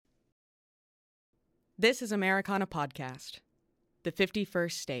This is Americana Podcast, the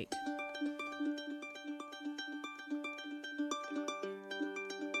 51st State.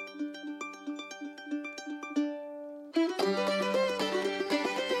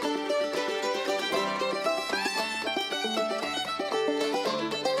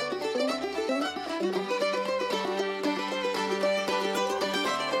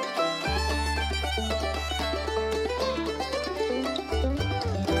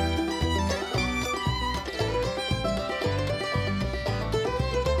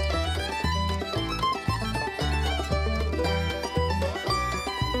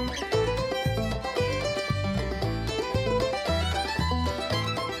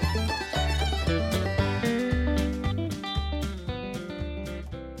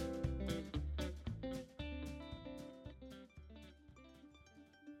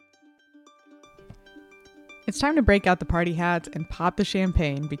 It's time to break out the party hats and pop the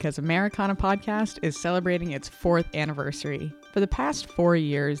champagne because Americana Podcast is celebrating its 4th anniversary. For the past 4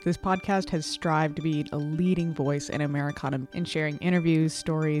 years, this podcast has strived to be a leading voice in Americana in sharing interviews,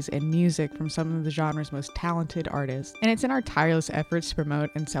 stories, and music from some of the genre's most talented artists. And it's in our tireless efforts to promote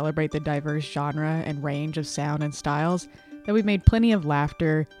and celebrate the diverse genre and range of sound and styles that we've made plenty of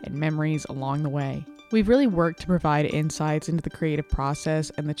laughter and memories along the way. We've really worked to provide insights into the creative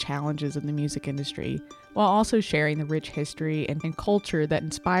process and the challenges of the music industry, while also sharing the rich history and culture that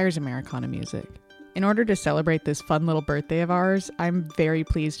inspires Americana music. In order to celebrate this fun little birthday of ours, I'm very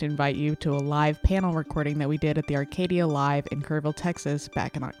pleased to invite you to a live panel recording that we did at the Arcadia Live in Kerrville, Texas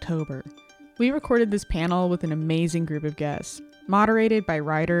back in October. We recorded this panel with an amazing group of guests. Moderated by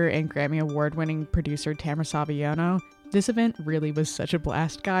writer and Grammy Award-winning producer Tamara Saviano, this event really was such a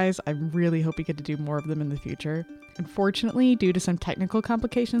blast, guys. I really hope we get to do more of them in the future. Unfortunately, due to some technical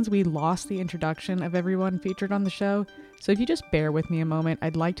complications, we lost the introduction of everyone featured on the show. So if you just bear with me a moment,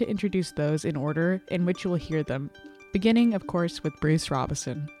 I'd like to introduce those in order in which you will hear them. Beginning, of course, with Bruce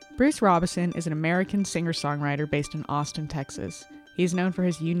Robison. Bruce Robison is an American singer-songwriter based in Austin, Texas. He is known for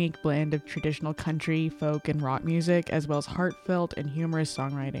his unique blend of traditional country, folk, and rock music, as well as heartfelt and humorous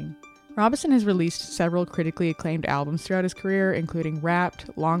songwriting. Robison has released several critically acclaimed albums throughout his career, including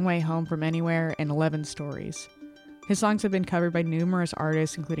Wrapped, Long Way Home from Anywhere, and 11 Stories. His songs have been covered by numerous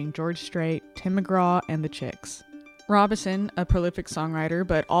artists, including George Strait, Tim McGraw, and The Chicks. Robison, a prolific songwriter,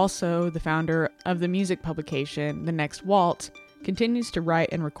 but also the founder of the music publication The Next Waltz, continues to write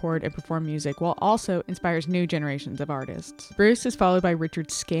and record and perform music while also inspires new generations of artists. Bruce is followed by Richard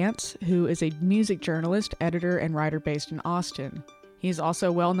Skantz, who is a music journalist, editor, and writer based in Austin. He is also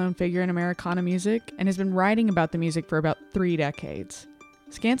a well-known figure in Americana music and has been writing about the music for about 3 decades.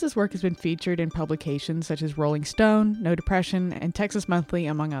 Skantz's work has been featured in publications such as Rolling Stone, No Depression, and Texas Monthly,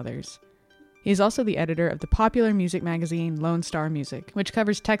 among others. He is also the editor of the popular music magazine Lone Star Music, which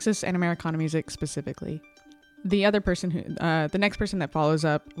covers Texas and Americana music specifically. The next person that follows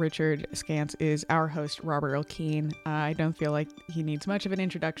up Richard Skantz is our host, Robert Earl Keen. I don't feel like he needs much of an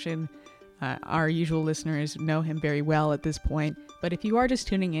introduction. Our usual listeners know him very well at this point, but if you are just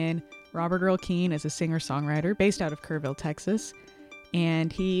tuning in, Robert Earl Keen is a singer-songwriter based out of Kerrville, Texas,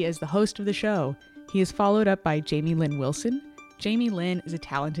 and he is the host of the show. He is followed up by Jamie Lynn Wilson. Jamie Lynn is a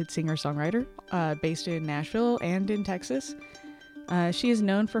talented singer-songwriter based in Nashville and in Texas. She is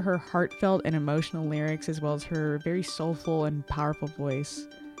known for her heartfelt and emotional lyrics as well as her very soulful and powerful voice.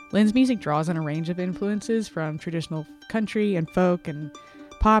 Lynn's music draws on a range of influences from traditional country and folk and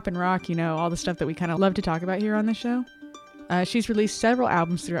pop and rock, all the stuff that we kind of love to talk about here on the show. She's released several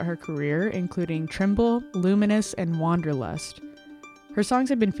albums throughout her career, including Tremble, Luminous, and Wanderlust. Her songs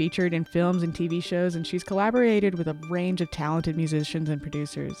have been featured in films and TV shows, and she's collaborated with a range of talented musicians and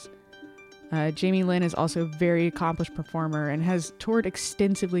producers. Jamie Lynn is also a very accomplished performer and has toured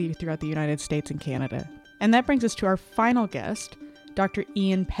extensively throughout the United States and Canada. And that brings us to our final guest, Dr.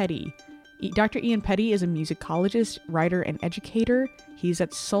 Ian Petty. Dr. Ian Petty is a musicologist, writer, and educator. He's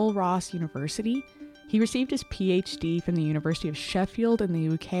at Sul Ross University. He received his PhD from the University of Sheffield in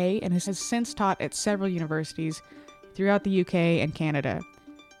the UK and has since taught at several universities throughout the UK and Canada.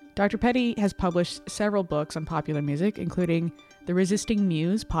 Dr. Petty has published several books on popular music, including The Resisting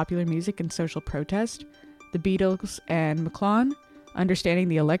Muse, Popular Music and Social Protest, The Beatles and McClone, Understanding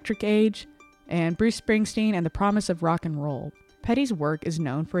the Electric Age, and Bruce Springsteen and the Promise of Rock and Roll. Petty's work is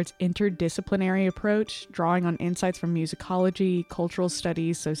known for its interdisciplinary approach, drawing on insights from musicology, cultural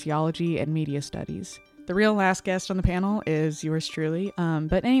studies, sociology, and media studies. The real last guest on the panel is yours truly.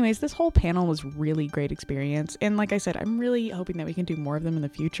 But anyways, this whole panel was really great experience. And like I said, I'm really hoping that we can do more of them in the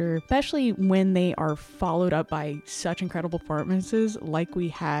future, especially when they are followed up by such incredible performances like we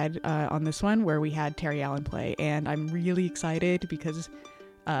had on this one, where we had Terry Allen play. And I'm really excited because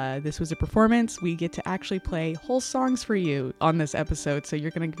This was a performance. We get to actually play whole songs for you on this episode, so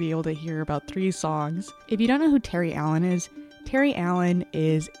you're going to be able to hear about 3 songs. If you don't know who Terry Allen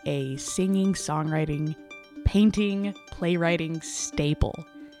is a singing, songwriting, painting, playwriting staple.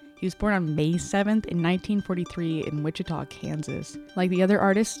 He was born on May 7th in 1943 in Wichita, Kansas. Like the other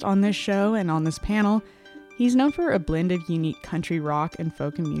artists on this show and on this panel, he's known for a blend of unique country rock and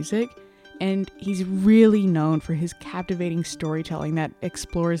folk music, and he's really known for his captivating storytelling that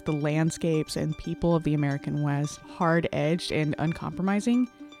explores the landscapes and people of the American West, hard-edged and uncompromising,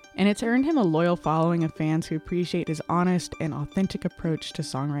 and it's earned him a loyal following of fans who appreciate his honest and authentic approach to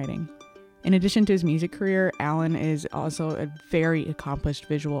songwriting. In addition to his music career, Allen is also a very accomplished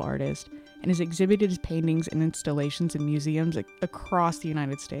visual artist and has exhibited his paintings and installations in museums across the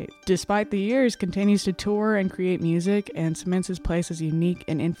United States. Despite the years, continues to tour and create music and cements his place as a unique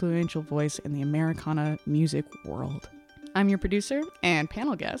and influential voice in the Americana music world. I'm your producer and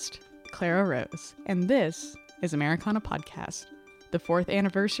panel guest, Clara Rose, and this is Americana Podcast, the 4th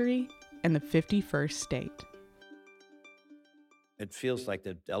anniversary and the 51st state. It feels like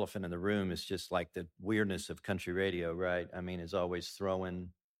the elephant in the room is just like the weirdness of country radio, right? I mean, it's always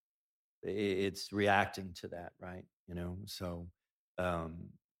it's reacting to that, right? You know, so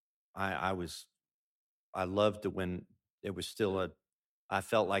I loved it when it was still I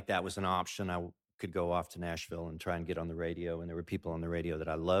felt like that was an option. I could go off to Nashville and try and get on the radio, and there were people on the radio that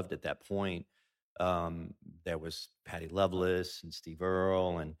I loved at that point. There was Patty Loveless and Steve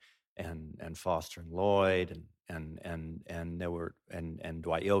Earle and Foster and Lloyd and there were and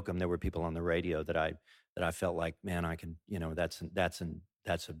Dwight Yoakam. There were people on the radio that I felt like, man, I can, you know, that's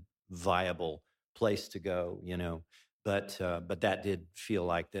a viable place to go, you know. But that did feel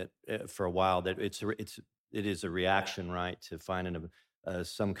like that for a while, that it is a reaction, right, to finding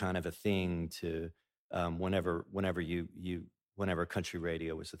some kind of a thing to whenever country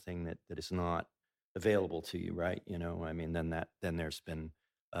radio is a thing that is not available to you, right? You know, I mean, then there's been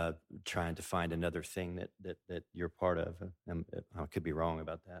trying to find another thing that you're part of. And I could be wrong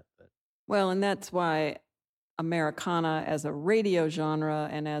about that, but well, and that's why Americana as a radio genre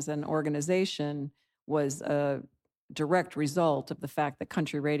and as an organization was a direct result of the fact that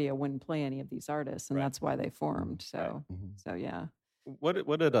country radio wouldn't play any of these artists, and that's why they formed. So, so yeah. What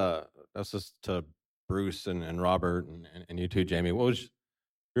did that's just to Bruce and Robert and you too, Jamie. What was,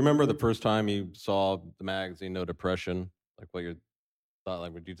 remember the first time you saw the magazine No Depression? Like what you thought,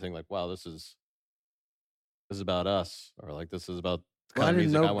 like, would you think like, wow, this is about us, or like this is about the kind I of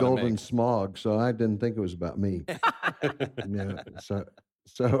didn't music I know want to Golden make? Smog, so I didn't think it was about me. Yeah,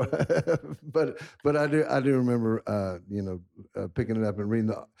 so, but I do remember, picking it up and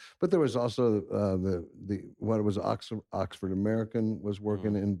reading but there was also the what was Oxford American was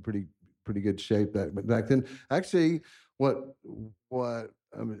working in pretty good shape back then. Actually, what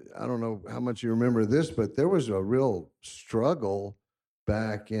I mean, I don't know how much you remember this, but there was a real struggle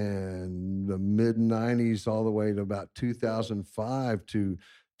back in the mid 90s all the way to about 2005 to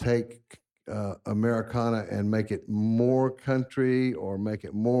take Americana and make it more country or make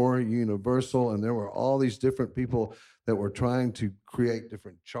it more universal. And there were all these different people that were trying to create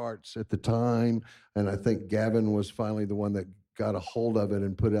different charts at the time. And I think Gavin was finally the one that got a hold of it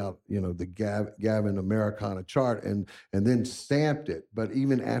and put out, the Gavin Americana chart and then stamped it. But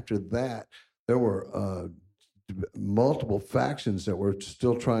even after that, there were multiple factions that were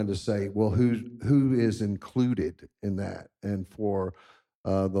still trying to say, well, who is included in that? And for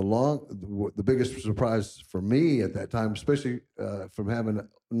the biggest surprise for me at that time, especially from having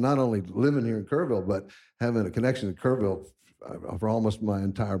not only living here in Kerrville, but having a connection to Kerrville for almost my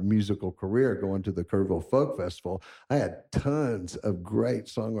entire musical career, going to the Kerrville Folk Festival, I had tons of great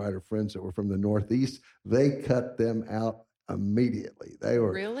songwriter friends that were from the Northeast. They cut them out immediately. They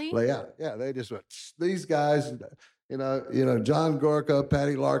were really, yeah. They just went, these guys, John Gorka,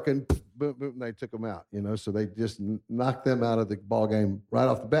 Patty Larkin, boom, boom, they took them out. So they just knocked them out of the ball game right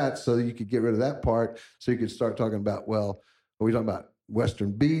off the bat, so you could get rid of that part, so you could start talking about, well, are we talking about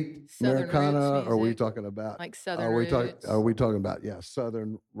Western beat, Southern Americana? roots Or are we music, talking about like Southern are we roots? Are we talking about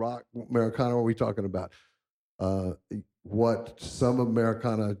Southern rock Americana? Or are we talking about what some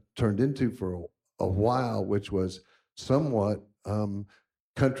Americana turned into for a while, which was somewhat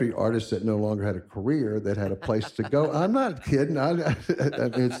country artists that no longer had a career, that had a place to go? I'm not kidding. I mean,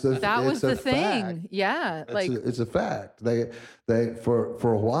 That was the thing. fact. Yeah. It's a fact. They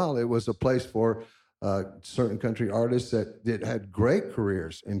for a while, it was a place for certain country artists that had great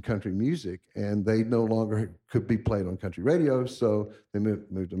careers in country music, and they no longer could be played on country radio. So they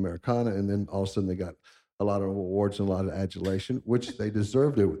moved to Americana, and then all of a sudden they got a lot of awards and a lot of adulation, which they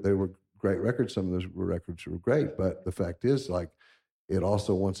deserved. They were great records. Some of those records were great, but the fact is, like, it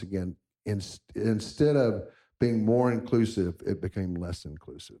also, once again, instead of being more inclusive, it became less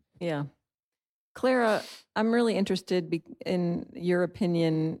inclusive. Yeah. Clara, I'm really interested in your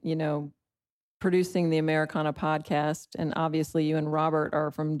opinion, producing the Americana podcast, and obviously you and Robert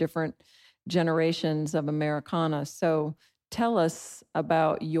are from different generations of Americana. So tell us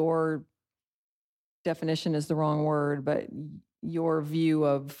about your definition is the wrong word, but your view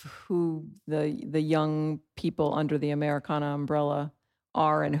of who the young people under the Americana umbrella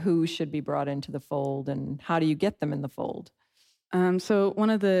are and who should be brought into the fold, and how do you get them in the fold? So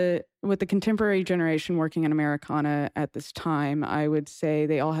with the contemporary generation working in Americana at this time, I would say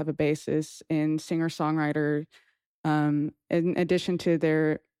they all have a basis in singer-songwriter, in addition to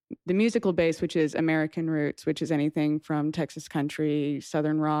the musical base, which is American roots, which is anything from Texas country,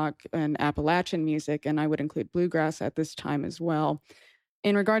 Southern rock, and Appalachian music, and I would include bluegrass at this time as well.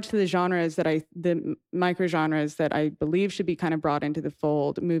 In regards to the microgenres that I believe should be kind of brought into the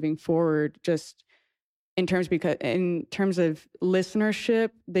fold moving forward, just in terms of listenership,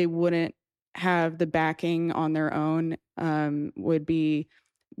 they wouldn't have the backing on their own, would be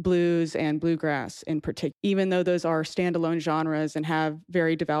blues and bluegrass in particular. Even though those are standalone genres and have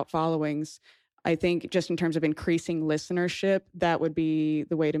very devout followings, I think just in terms of increasing listenership, that would be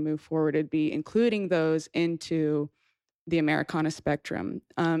the way to move forward. It'd be including those into the Americana spectrum.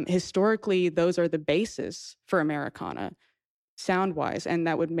 Historically, those are the basis for Americana, sound-wise, and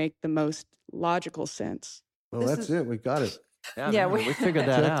that would make the most logical sense. Well, that's it. We got it. Yeah, we figured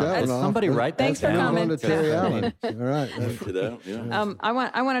that Check out. that one off. Somebody write that Thanks for down. coming. To Terry Allen. All right.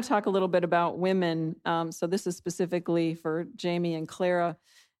 I want to talk a little bit about women. So this is specifically for Jamie and Clara.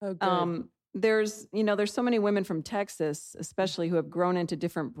 There's so many women from Texas, especially, who have grown into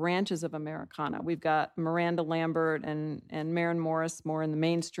different branches of Americana. We've got Miranda Lambert and Maren Morris more in the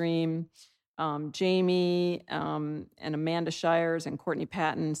mainstream. Jamie and Amanda Shires and Courtney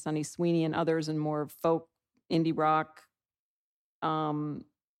Patton, Sunny Sweeney, and others in more folk, indie rock. Talk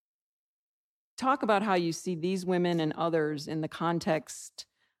about how you see these women and others in the context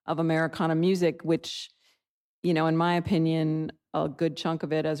of Americana music, which, in my opinion, a good chunk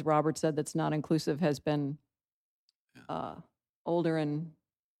of it, as Robert said, that's not inclusive, has been older and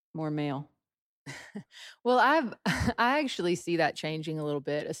more male. Well, I actually see that changing a little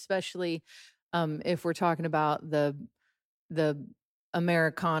bit, especially if we're talking about the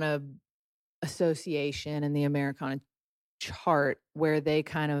Americana Association and the Americana chart, where they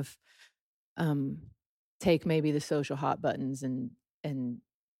kind of take maybe the social hot buttons and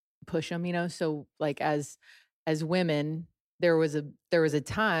push them. So like as women, there was a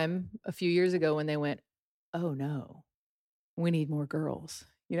time a few years ago when they went, oh no, we need more girls.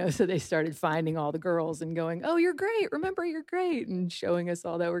 So they started finding all the girls and going, oh, you're great. Remember, you're great. And showing us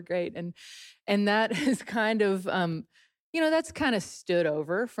all that we're great. And that is kind of, that's kind of stood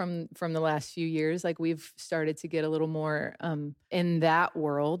over from the last few years. Like we've started to get a little more in that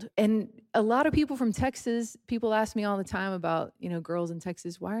world. And a lot of people from Texas, people ask me all the time about, girls in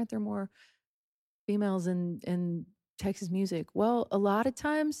Texas. Why aren't there more females in Texas music? Well, a lot of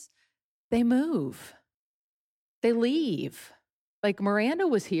times they move. They leave. Like Miranda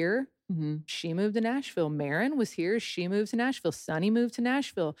was here. Mm-hmm. She moved to Nashville. Maren was here. She moved to Nashville. Sunny moved to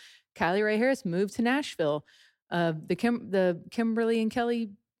Nashville. Kylie Ray Harris moved to Nashville. The Kimberly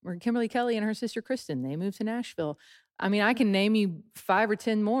Kelly and her sister Kristen, they moved to Nashville. I mean, I can name you 5 or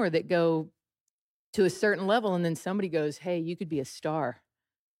 10 more that go to a certain level, and then somebody goes, hey, you could be a star.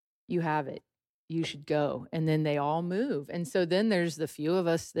 You have it. You should go. And then they all move. And so then there's the few of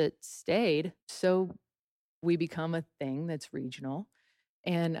us that stayed. So we become a thing that's regional.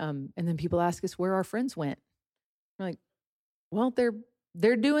 And then people ask us where our friends went. We're like, well, they're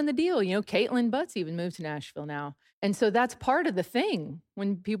doing the deal. Caitlin Butts even moved to Nashville now. And so that's part of the thing.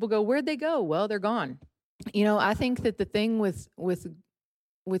 When people go, where'd they go? Well, they're gone. I think that the thing with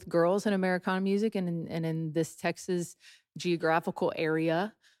girls in Americana music and in this Texas geographical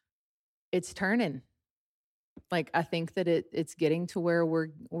area, it's turning. Like, I think that it's getting to where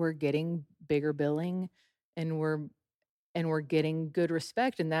we're getting bigger billing and we're getting good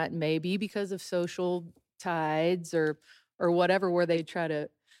respect. And that may be because of social tides or whatever, where they try to,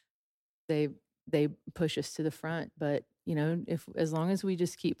 they push us to the front. But, if as long as we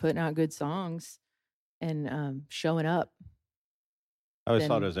just keep putting out good songs and showing up. I always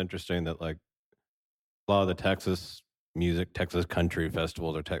thought it was interesting that like a lot of the Texas music, Texas country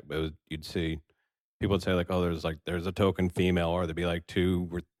festivals you'd see people would say like, oh, there's a token female, or there'd be like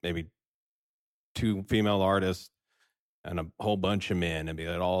maybe two female artists and a whole bunch of men, and be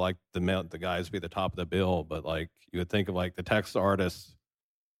like all like the guys be the top of the bill. But like you would think of like the Texas artists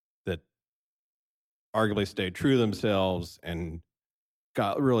that arguably stayed true to themselves and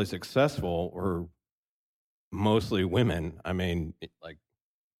got really successful were mostly women. I mean, like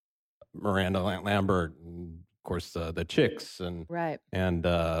Miranda Lambert, and of course the Chicks, and Right. and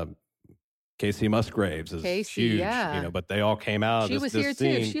Casey Musgraves is Casey, huge, yeah. But they all came out. She of was this here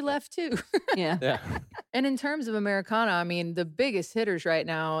scene. too. She left too. Yeah. Yeah. And in terms of Americana, I mean, the biggest hitters right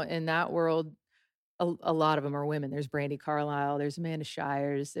now in that world, a lot of them are women. There's Brandi Carlile, there's Amanda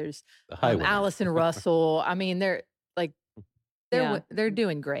Shires, there's The high women. Allison Russell. I mean, they're Yeah.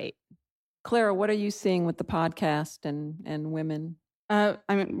 doing great. Clara, what are you seeing with the podcast and women? I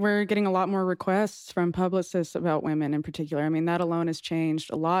mean, we're getting a lot more requests from publicists about women in particular. I mean, that alone has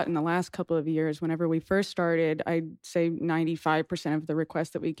changed a lot in the last couple of years. Whenever we first started, I'd say 95% of the requests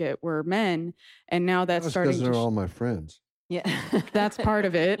that we get were men. And now that's starting to... because they're all my friends. Yeah. That's part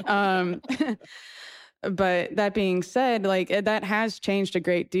of it. But that being said, like that has changed a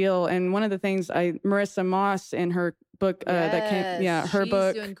great deal. And one of the things Marissa Moss in her book that came, her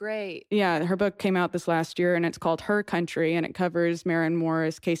book, she's doing great. Yeah, her book came out this last year, and it's called Her Country, and it covers Maren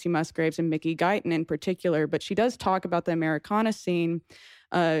Morris, Casey Musgraves, and Mickey Guyton in particular. But she does talk about the Americana scene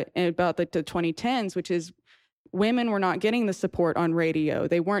and about the 2010s, which is women were not getting the support on radio.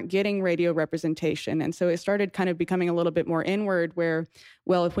 They weren't getting radio representation. And so it started kind of becoming a little bit more inward where,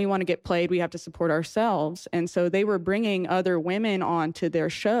 well, if we want to get played, we have to support ourselves. And so they were bringing other women on to their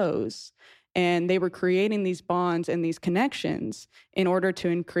shows, and they were creating these bonds and these connections in order to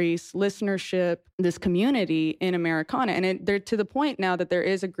increase listenership, this community in Americana. And they're to the point now that there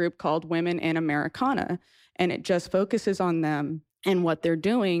is a group called Women in Americana, and it just focuses on them and what they're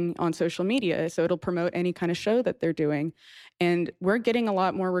doing on social media. So it'll promote any kind of show that they're doing. And we're getting a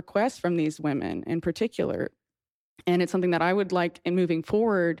lot more requests from these women in particular. And it's something that I would like in moving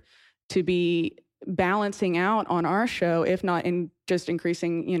forward to be balancing out on our show, if not in just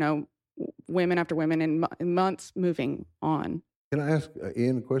increasing, women after women in months moving on. Can I ask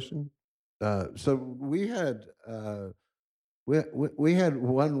Ian a question? So we had we had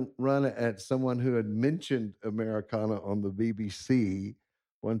one run at someone who had mentioned Americana on the BBC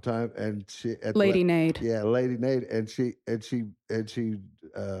one time, and she Lady Nade. Yeah, Lady Nade, and she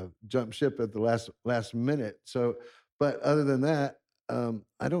jumped ship at the last minute. So, but other than that,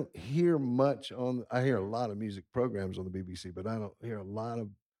 I don't hear much on. I hear a lot of music programs on the BBC, but I don't hear a lot of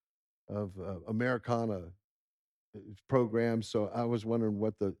Americana programs. So I was wondering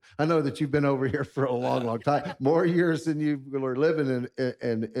I know that you've been over here for a long time, more years than you were living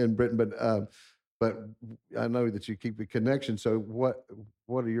in Britain, but I know that you keep a connection. So what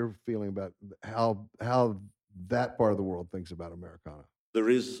are your feeling about how that part of the world thinks about Americana? There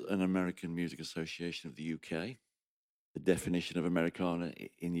is an American Music Association of the UK. The definition of Americana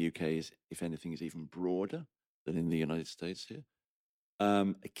in the UK is, if anything, is even broader than in the United States here.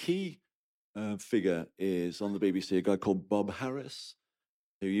 A key figure is on the BBC, a guy called Bob Harris,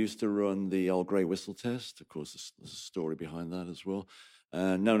 who used to run the old grey whistle test. Of course, there's a story behind that as well.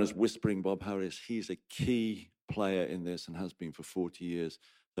 Known as Whispering Bob Harris. He's a key player in this and has been for 40 years.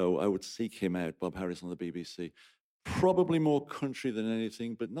 So I would seek him out, Bob Harris on the BBC. Probably more country than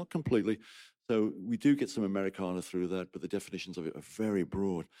anything, but not completely. So we do get some Americana through that, but the definitions of it are very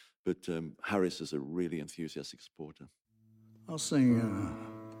broad. But Harris is a really enthusiastic supporter. I'll sing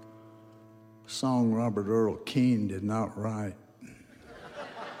a song Robert Earl Keen did not write.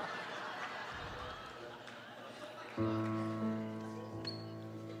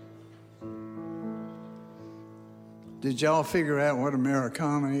 Did y'all figure out what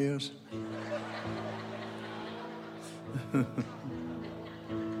Americana is?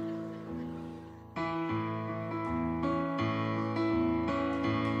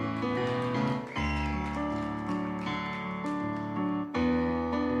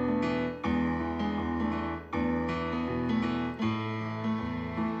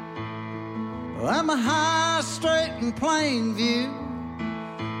 I'm a high, straight, and plain view,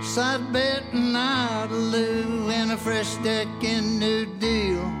 side betting Idaloo, and a fresh deck in New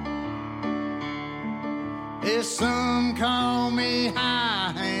Deal. Yeah, some call me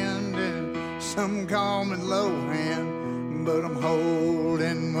high hand, and some call me low hand, but I'm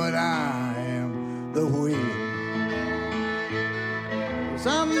holding what I am, the wheel.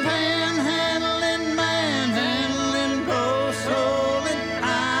 Some panhandling, manhandling, post holding,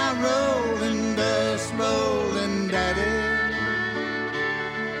 high rolling, dust rolling, daddy.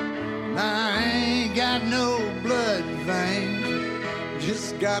 I ain't got no blood veins,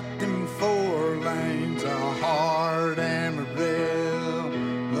 just got them 4 lanes, a hard Amarillo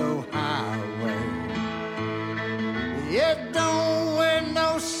low highway. Yeah, don't wear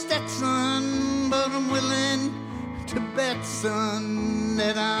no Stetson, but I'm willing to bet, son,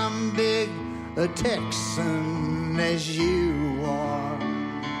 that I'm big a Texan as you are.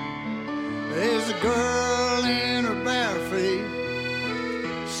 a girl in her bare feet,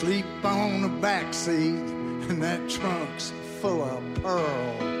 sleep on the back seat, and that trunk's full of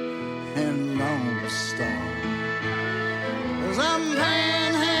pearl and Lone Star. 'Cause I'm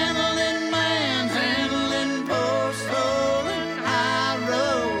panhandling, manhandling, post rolling, high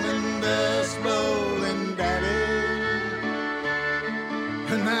rolling, dust rolling, daddy.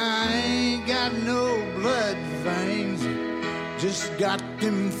 And I ain't got no blood veins, just got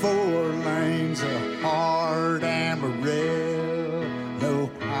them 4 lanes of hard Amarillo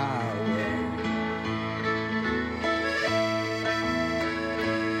highway.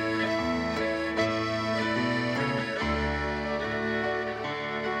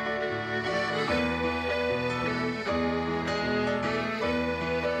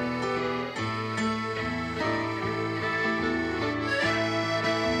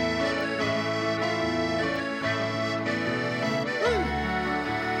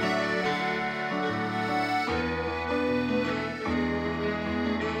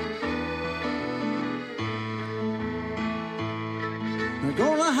 I'm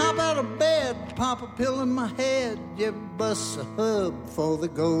gonna hop out of bed, pop a pill in my head, yeah, bust a hub for the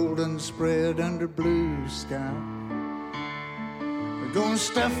golden spread under blue sky. We're gonna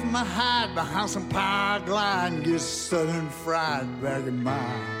stuff my hide behind some power glide and get southern fried back in my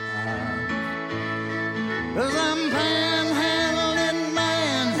eye. 'Cause I'm panhandling,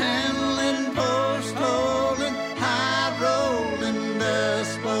 manhandling, post holding, high rolling,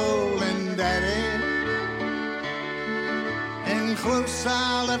 dust bowling, daddy. And close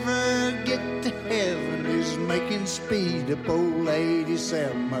I'll ever get to heaven is making speed up old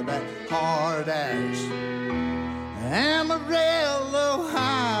 87 of that hard ass Amarillo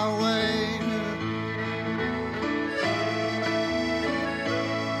highway.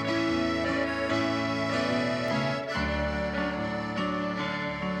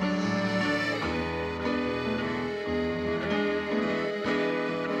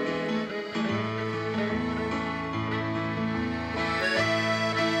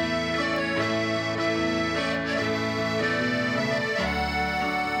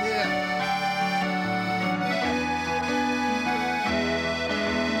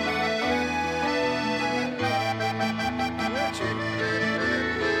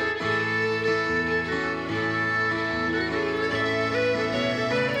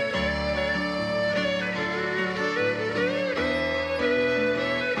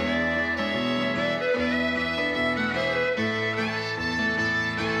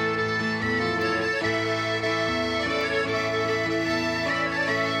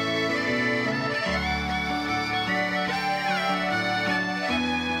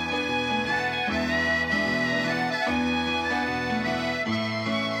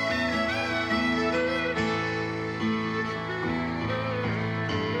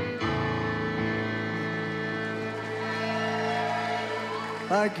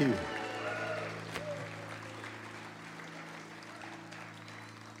 Thank you.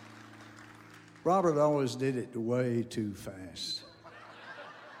 Robert always did it way too fast.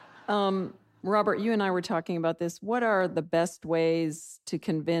 Robert, you and I were talking about this. What are the best ways to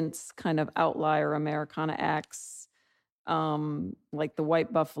convince kind of outlier Americana acts like the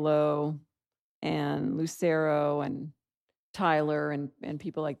White Buffalo and Lucero and Tyler and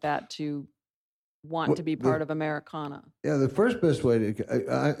people like that to want to be part of Americana? Yeah, the first best way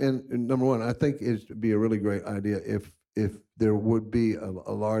to, and number one, I think it'd be a really great idea if there would be a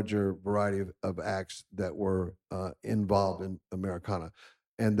larger variety of acts that were involved in Americana.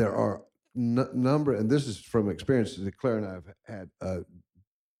 And there are number, and this is from experiences that Claire and I have had.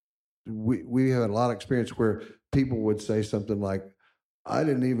 We had a lot of experience where people would say something like, I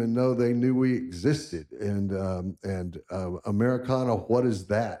didn't even know they knew we existed. And Americana, what is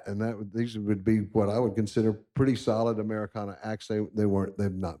that? And these would be what I would consider pretty solid Americana acts. They've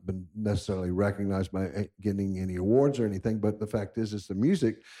not been necessarily recognized by getting any awards or anything, but the fact is it's the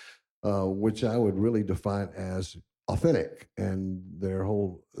music, which I would really define as authentic, and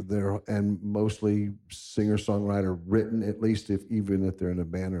and mostly singer-songwriter written, at least even if they're in a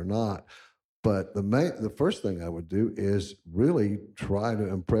band or not. But the first thing I would do is really try to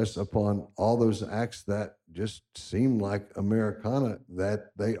impress upon all those acts that just seem like Americana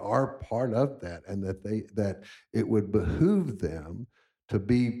that they are part of that, and that it would behoove them to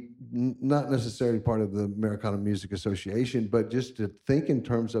be not necessarily part of the Americana Music Association, but just to think in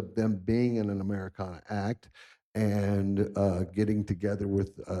terms of them being in an Americana act and getting together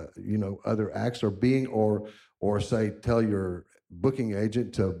with other acts, or say tell your booking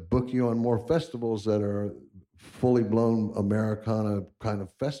agent to book you on more festivals that are fully blown Americana kind of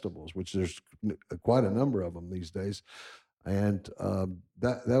festivals, which there's quite a number of them these days. And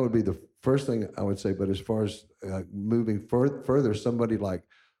that would be the first thing I would say. But as far as moving further, somebody like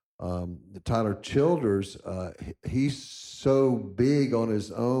Tyler Childers, he's so big on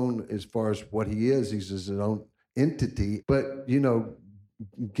his own as far as what he is. He's his own entity. But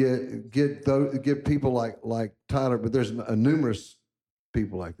get people like Tyler. But there's numerous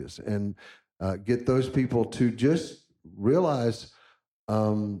people like this, and get those people to just realize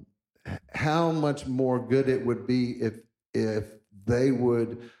how much more good it would be if they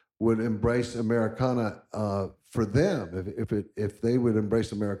would embrace Americana for them. If they would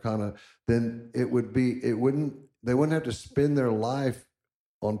embrace Americana, then they wouldn't have to spend their life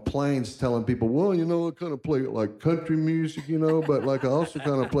on planes telling people, well, I kind of play like country music, but like I also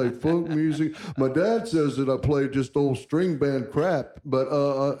kind of play folk music. My dad says that I play just old string band crap, but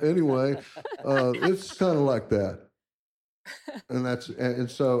anyway, it's kind of like that. And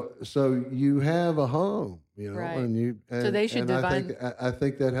so you have a home, Right. and So they should divine. I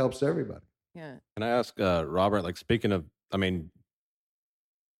think that helps everybody. Yeah. Can I ask Robert? Like, speaking of,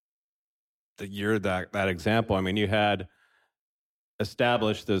 you're that example. You had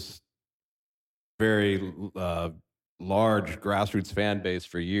established this very large grassroots fan base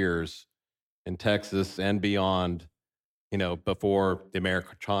for years in Texas and beyond. Before the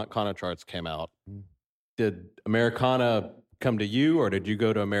Americana charts came out. Did Americana come to you, or did you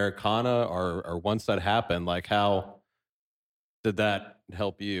go to Americana, or once that happened, like how did that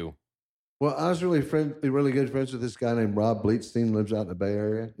help you? Well, I was really good friends with this guy named Rob Bleetstein, lives out in the Bay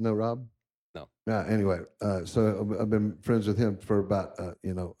Area. You know Rob? No. Anyway, so I've been friends with him for about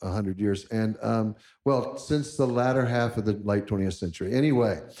 100 years, and since the latter half of the late 20th century.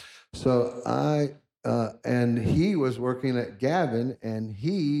 Anyway, so and he was working at Gavin, and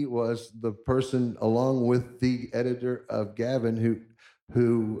he was the person, along with the editor of Gavin,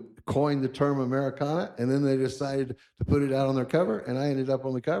 who coined the term Americana, and then they decided to put it out on their cover, and I ended up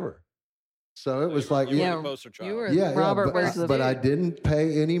on the cover. So it was like, you were the poster child. Robert but I didn't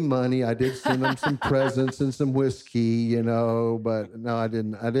pay any money. I did send them some presents and some whiskey, but no, I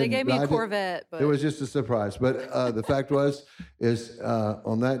didn't. They gave me a Corvette. But it was just a surprise. But the fact is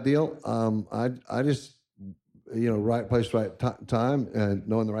on that deal, I just, right place, right time, and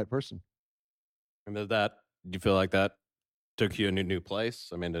knowing the right person. And do you feel like that took you a new place?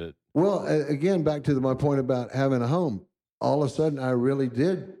 Did it? Well, again, back to my point about having a home. All of a sudden, I really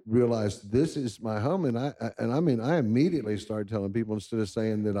did realize this is my home, and I immediately started telling people, instead of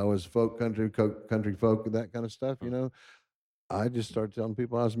saying that I was folk country folk, that kind of stuff. I just started telling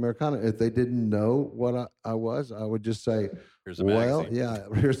people I was Americana. If they didn't know what I was, I would just say, "Here's a magazine."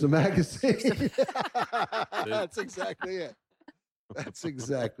 Here's the magazine." That's exactly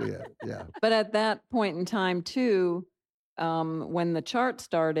it. Yeah. But at that point in time, too, when the chart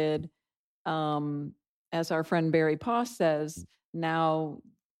started, as our friend Barry Poss says, now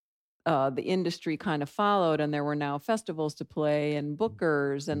the industry kind of followed, and there were now festivals to play and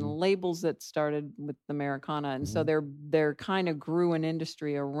bookers and labels that started with Americana. And so there kind of grew an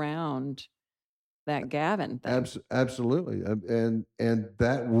industry around that Gavin thing. Absolutely. And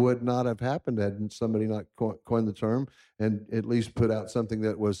that would not have happened had somebody not coined the term and at least put out something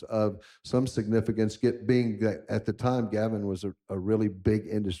that was of some significance, being that at the time Gavin was a really big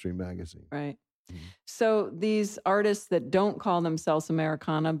industry magazine. Right. So these artists that don't call themselves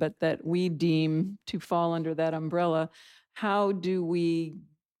Americana, but that we deem to fall under that umbrella,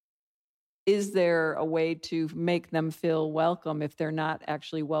 is there a way to make them feel welcome if they're not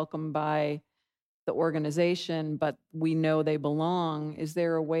actually welcomed by the organization, but we know they belong? Is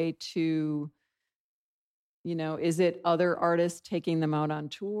there a way to, is it other artists taking them out on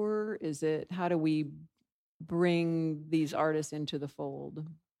tour? How do we bring these artists into the fold?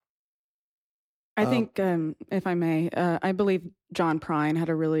 I think, if I may, I believe John Prine had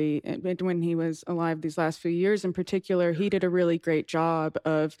when he was alive these last few years in particular, he did a really great job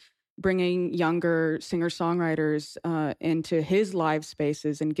of bringing younger singer-songwriters into his live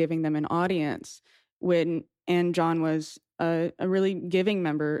spaces and giving them an audience. And John was a really giving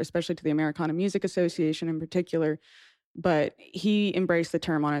member, especially to the Americana Music Association in particular, but he embraced the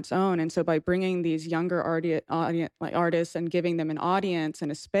term on its own. And so by bringing these younger artists and giving them an audience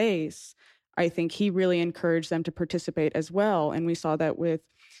and a space, I think he really encouraged them to participate as well. And we saw that with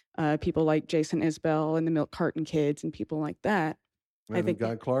people like Jason Isbell and the Milk Carton Kids and people like that. And I think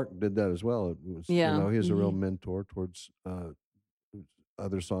Guy Clark did that as well. It was, he was a real mentor towards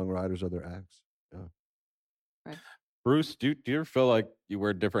other songwriters, other acts. Yeah. Right. Bruce, do you ever feel like you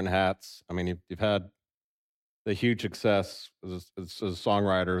wear different hats? You've had the huge success as a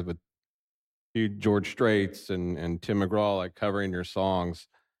songwriter with George Straits and Tim McGraw, like covering your songs.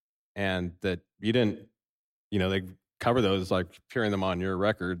 And that you didn't, they cover those, like hearing them on your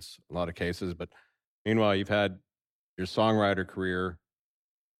records, a lot of cases. But meanwhile, you've had your songwriter career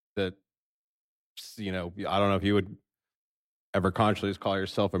that, I don't know if you would ever consciously call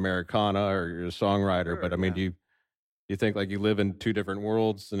yourself Americana or you're a songwriter, Sure, but I mean, yeah. do you think like you live in two different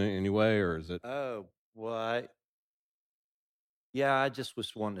worlds in any way, or is it? Oh, well, I just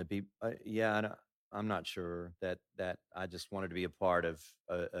was wanting to be, I'm not sure that I just wanted to be a part of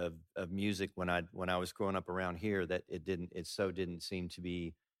music when I was growing up around here, that it didn't seem to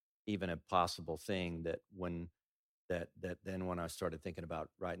be even a possible thing, that then when I started thinking about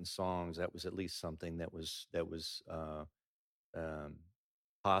writing songs, that was at least something that was um,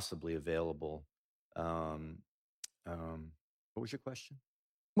 possibly available. Um, what was your question?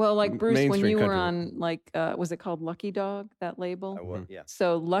 Well, like Bruce, when Mainstream you were country. on, like, was it called Lucky Dog, that label? Mhm. Yeah.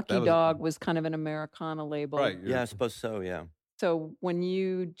 So Lucky That was- Dog was kind of an Americana label. Right. Yeah, I suppose so. Yeah. So when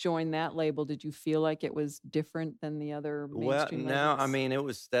you joined that label, did you feel like it was different than the other Well, mainstream no, I labels? mean, it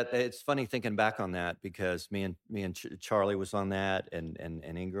was that. It's funny thinking back on that, because me and Charlie was on that, and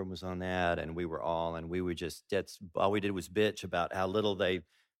Ingram was on that, and we were just, that's all we did was bitch about how little they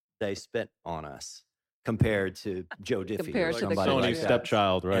spent on us compared to Joe Diffie Compared or to the somebody country like Sony's that.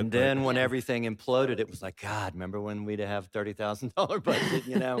 stepchild, right? And then right. when Yeah. everything imploded, it was like, God, remember when we'd have $30,000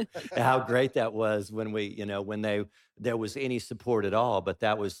 budget, how great that was when there was any support at all. But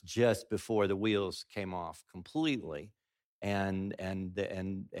that was just before the wheels came off completely. But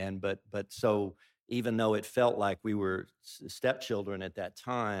so even though it felt like we were stepchildren at that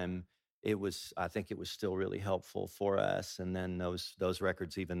time, I think it was still really helpful for us. And then those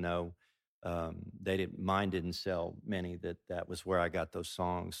records, even though mine didn't sell many, that was where I got those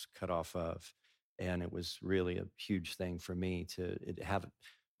songs cut off of. And it was really a huge thing for me to have,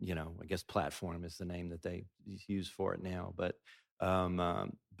 I guess platform is the name that they use for it now. But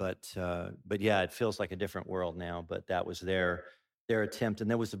yeah, it feels like a different world now, but that was their attempt. And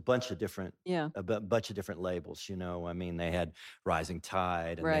there was a bunch of different, Yeah. bunch of different labels, I mean, they had Rising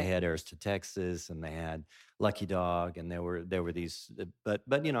Tide, and Right. they had Heirs to Texas, and they had Lucky Dog, and there were these, but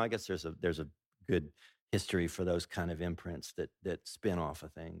I guess there's a good history for those kind of imprints that spin off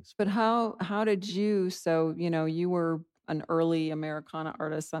of things. But how did you, so, you were an early Americana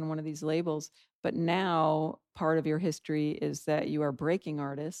artist on one of these labels, but now part of your history is that you are breaking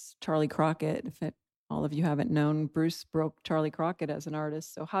artists. Charlie Crockett, all of you haven't known, Bruce broke Charlie Crockett as an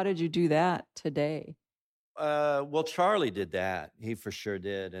artist. So how did you do that today? Well, Charlie did that. He for sure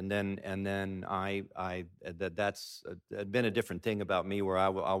did. And then that's been a different thing about me, where I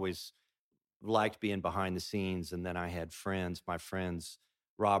always liked being behind the scenes. And then I had my friends,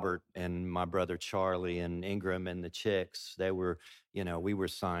 Robert and my brother Charlie and Ingram and the Chicks. They were, we were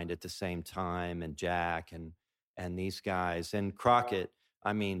signed at the same time, and Jack and these guys, and Crockett,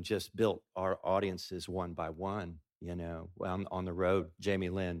 I mean, just built our audiences one by one, on the road. Jamie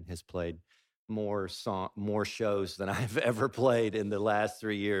Lynn has played more shows than I've ever played in the last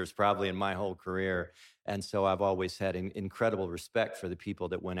 3 years, probably in my whole career. And so I've always had incredible respect for the people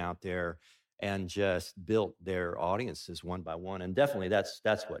that went out there and just built their audiences one by one. And definitely that's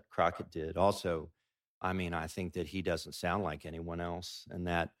what Crockett did. Also, I mean, I think that he doesn't sound like anyone else, and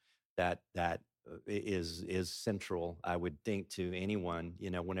that is central, I would think, to anyone,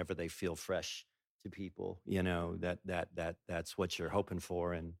 whenever they feel fresh to people, that's what you're hoping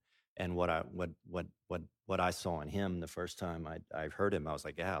for. And what I saw in him the first time I heard him, I was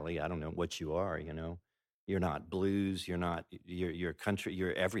like, golly, I don't know what you are, You're not blues, you're country,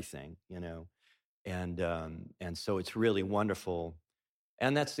 you're everything, And so it's really wonderful.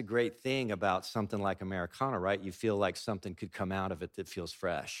 And that's the great thing about something like Americana, right? You feel like something could come out of it that feels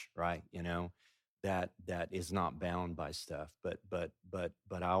fresh, right? That is not bound by stuff. But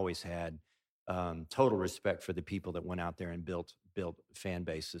I always had total respect for the people that went out there and built fan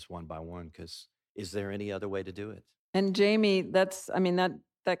bases one by one, because is there any other way to do it? And Jamie, that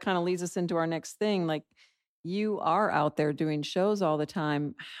kind of leads us into our next thing. Like, you are out there doing shows all the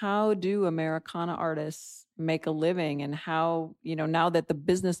time. How do Americana artists make a living? And how, now that the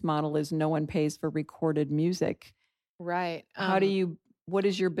business model is no one pays for recorded music, Right. What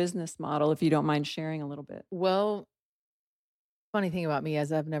is your business model, if you don't mind sharing a little bit? Well, funny thing about me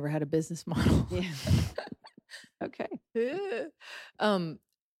is I've never had a business model. Yeah. Okay.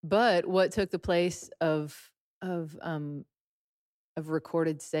 But what took the place of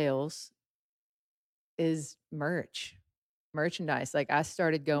recorded sales is merchandise. Like, I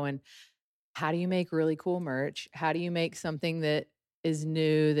started going, how do you make really cool merch? How do you make something that is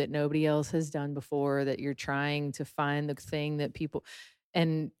new, that nobody else has done before, that you're trying to find the thing that people,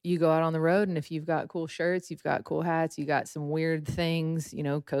 And you go out on the road, and if you've got cool shirts, you've got cool hats, you got some weird things,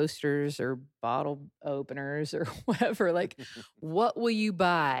 coasters or bottle openers or whatever, like, what will you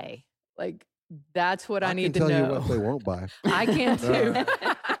buy? Like, that's what I need to know. I can tell you what they won't buy. I can too.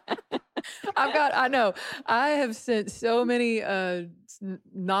 I know. I have sent so many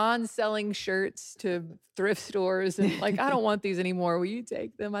non-selling shirts to thrift stores, and like, I don't want these anymore. Will you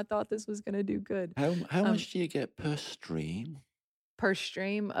take them? I thought this was going to do good. How much do you get per stream? Per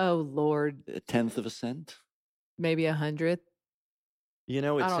stream? Oh, Lord. 1/10 of a cent? Maybe 100th. It's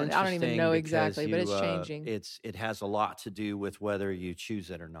I don't even know exactly, but it's changing. It has a lot to do with whether you choose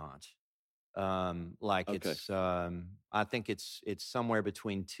it or not. I think it's somewhere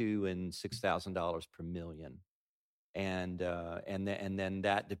between $2,000 and $6,000 per million, and then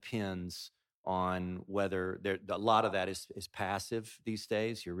that depends on whether a lot of that is passive these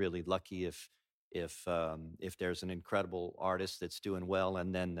days. You're really lucky if there's an incredible artist that's doing well,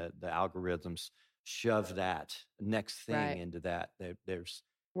 and then the algorithms shove that next thing into that. There's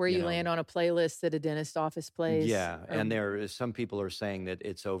where you land on a playlist that a dentist office plays. Yeah, and some people are saying that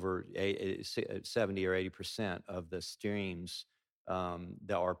it's over 70 or 80% of the streams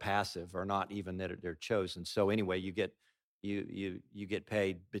that are passive, or not even that they're chosen. So anyway, you get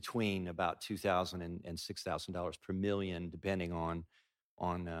paid between about $2,000 and $6,000 per million, depending on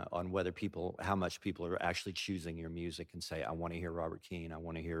whether how much people are actually choosing your music and say, I want to hear Robert Keane, I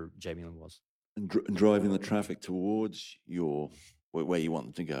want to hear Jamie Lynn Wilson. And driving the traffic towards where you want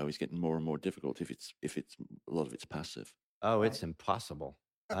them to go is getting more and more difficult if it's a lot of it's passive. Oh, right. It's impossible.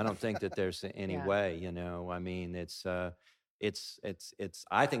 I don't think that there's any way. I mean, it's I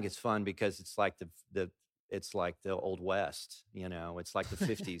think it's fun because it's like the Old West. It's like the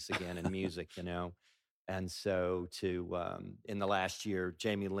 50s again in music. And so in the last year,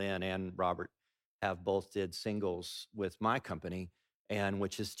 Jamie Lynn and Robert have both did singles with my company, and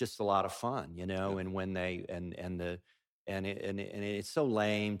which is just a lot of fun, And when they and it's so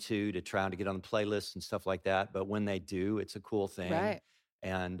lame to try to get on the playlist and stuff like that, but when they do, it's a cool thing, right?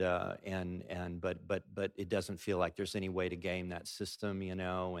 But it doesn't feel like there's any way to game that system, but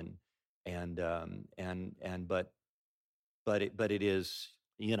it is,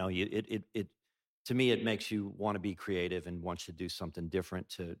 it to me, it makes you want to be creative and wants you to do something different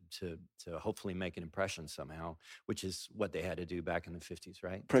to hopefully make an impression somehow, which is what they had to do back in the 50s,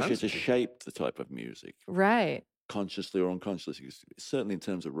 right? Pressure to shape the type of music, right? Consciously or unconsciously, certainly in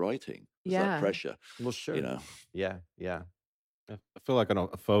terms of writing. There's that pressure. Well, sure. Yeah. I feel like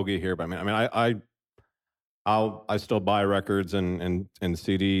a fogey here, but I still buy records and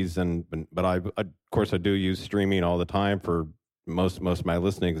CDs, but of course I do use streaming all the time for most of my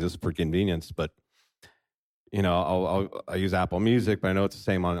listening, just for convenience. But I use Apple Music, but I know it's the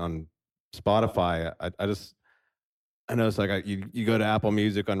same on Spotify. I know it's like you go to Apple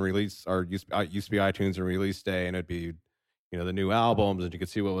Music on release, or used to be iTunes on release day, and it'd be the new albums, and you could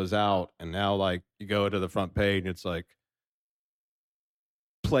see what was out. And now, like, you go to the front page, and it's like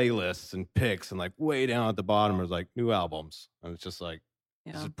playlists and picks, and like way down at the bottom is like new albums, and it's just like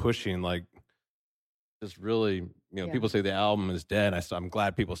this is pushing, like, just really, people say the album is dead. I'm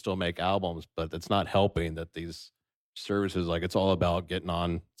glad people still make albums, but it's not helping that these services, like, it's all about getting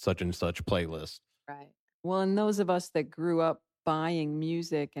on such and such playlist. Right. Well, and those of us that grew up buying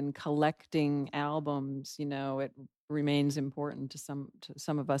music and collecting albums, it remains important to some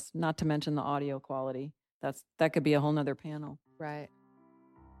of us, not to mention the audio quality. That could be a whole nother panel. Right.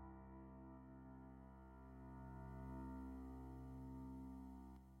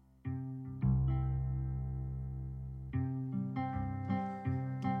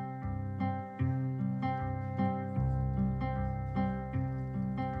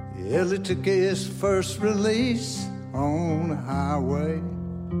 Ellie took his first release on the highway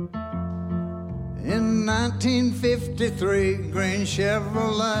in 1953, green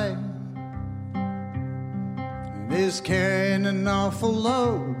Chevrolet, and is carrying an awful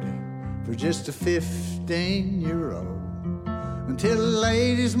load for just a 15-year-old, until he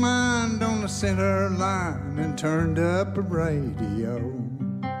laid his mind on the center line and turned up a radio.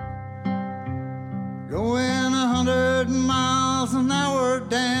 Going 100 miles an hour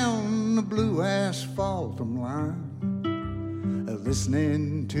down the blue asphalt line,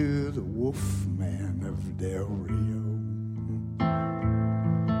 listening to the Wolfman of Del Rio.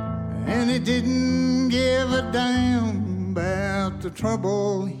 And he didn't give a damn about the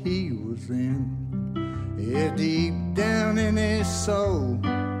trouble he was in. Yeah, deep down in his soul,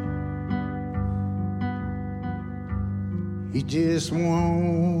 he just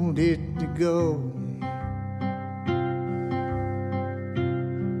wanted to go.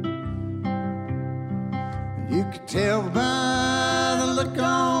 You could tell by the look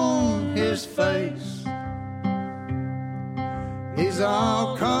on his face. He's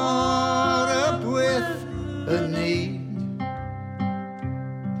all caught up with a need,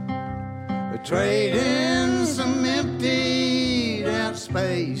 trading some emptied out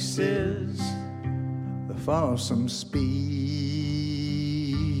spaces for some speed.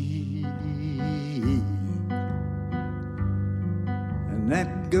 And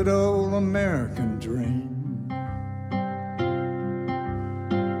that good old American dream.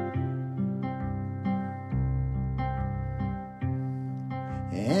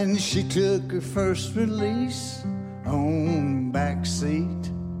 And she took her first release on backseat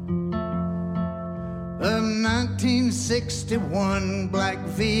a 1961 black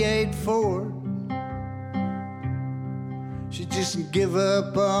V8 Ford. She just give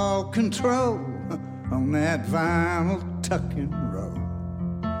up all control on that vinyl tucking road.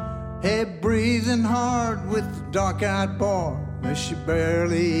 Head breathing hard with the dark-eyed boy that she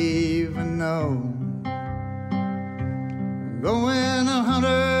barely even knows. Going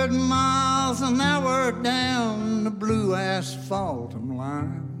 100 miles an hour down the blue asphalt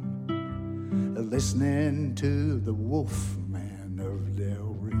line, listening to the Wolfman of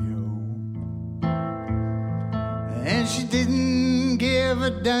Del Rio. And she didn't give a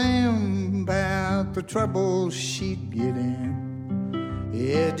damn about the trouble she'd get in.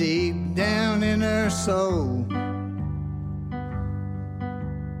 Yeah, deep down in her soul,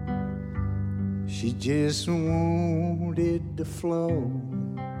 she just wanted to flow.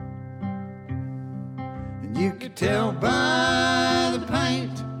 And you could tell by the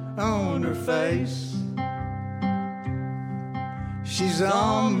paint on her face, she's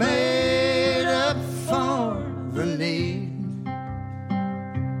all made up for the need,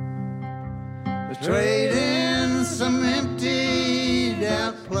 trading some emptied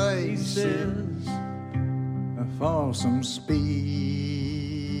out places for some speed.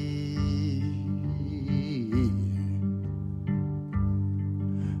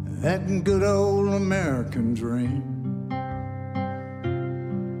 That good old American dream.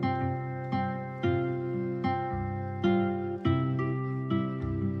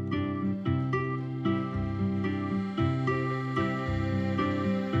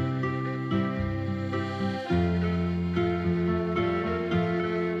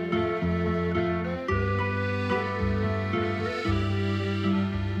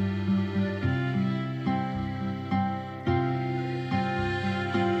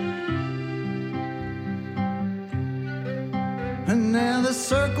 And now they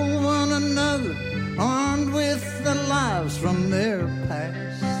circle one another, armed with the lives from their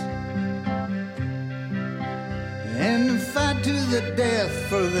past, and fight to the death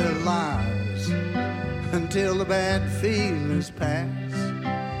for their lives until the bad feelings pass.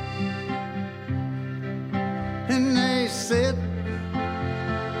 And they sit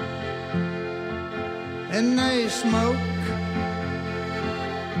and they smoke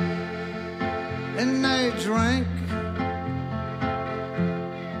and they drink.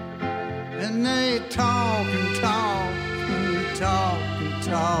 And they talk and talk and talk and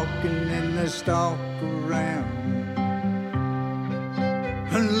talk, and then they stalk around,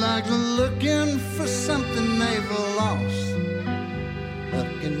 like looking for something they've lost that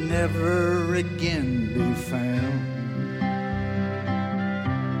can never again be found.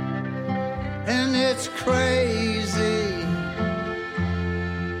 And it's crazy,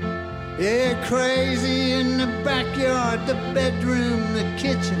 yeah, crazy in the backyard, the bedroom, the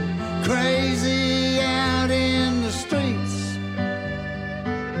kitchen, crazy out in the streets,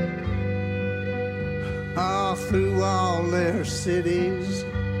 all through all their cities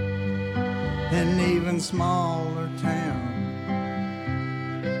and even smaller towns.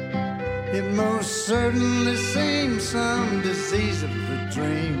 It most certainly seems some disease of the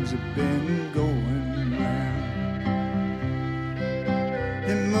dreams have been going round.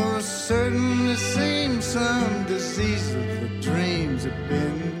 It most certainly seems some disease of the dreams have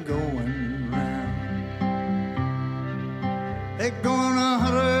been going round. They're going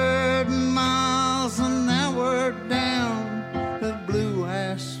 100 miles an hour down the blue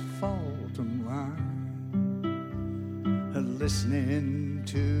asphalt line, listening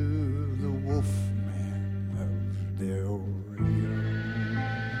to the Wolfman of Del Rio.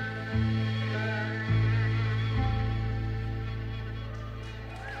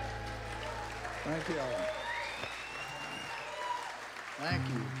 Thank you all. Thank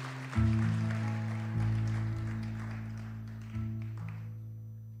you.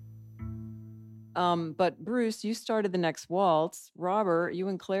 But Bruce, you started The Next Waltz. Robert, you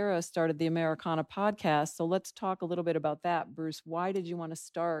and Clara started the Americana podcast. So let's talk a little bit about that. Bruce, why did you want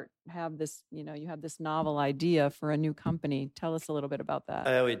to have this, you have this novel idea for a new company. Tell us a little bit about that.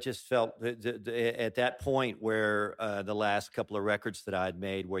 Oh, it just felt at that point where the last couple of records that I'd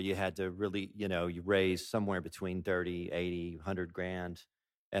made, where you had to really, you raise somewhere between 30, 80, 100 grand,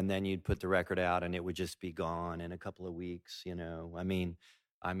 and then you'd put the record out and it would just be gone in a couple of weeks,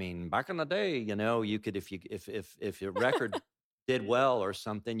 I mean, back in the day, you could, if your record did well or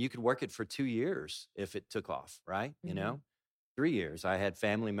something, you could work it for 2 years if it took off, right? 3 years. I had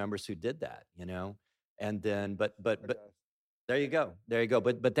family members who did that, and then, but there you go.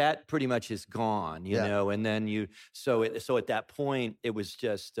 But that pretty much is gone, and then so at that point, it was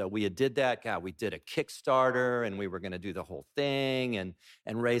just, we did that. God, we did a Kickstarter and we were going to do the whole thing and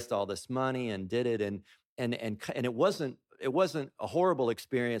raised all this money and did it. And it wasn't a horrible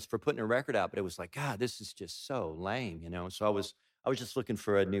experience for putting a record out, but it was like, God, this is just so lame, So I was just looking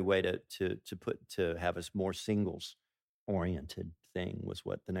for a new way to have a more singles oriented thing was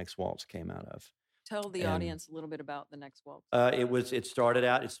what The Next Waltz came out of. Tell the audience a little bit about The Next Waltz. It started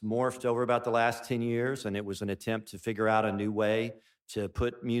out, it's morphed over about the last 10 years, and it was an attempt to figure out a new way to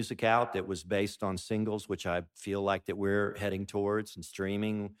put music out that was based on singles, which I feel like that we're heading towards, and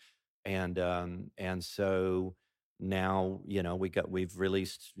streaming. And so now, we've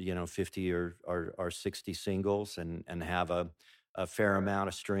released, 50 or 60 singles and have a fair amount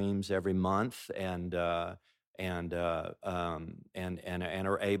of streams every month and are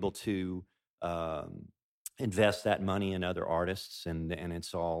able to invest that money in other artists, and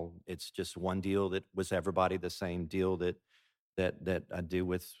it's just one deal that was everybody, the same deal that I do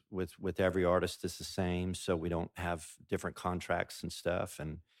with every artist is the same, so we don't have different contracts and stuff,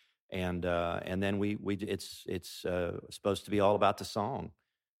 and then it's supposed to be all about the song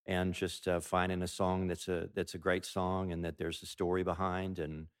and just finding a song that's a great song and that there's a story behind,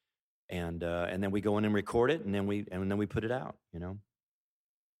 and then we go in and record it, and then we put it out,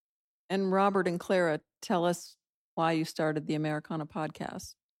 And Robert and Clara, tell us why you started the Americana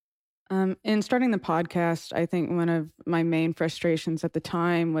podcast. In starting the podcast, I think one of my main frustrations at the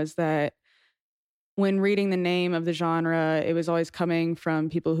time was that when reading the name of the genre, it was always coming from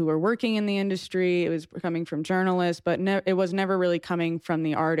people who were working in the industry. It was coming from journalists, but it was never really coming from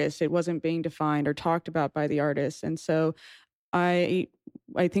the artist. It wasn't being defined or talked about by the artist. And so I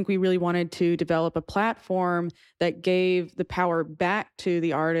think we really wanted to develop a platform that gave the power back to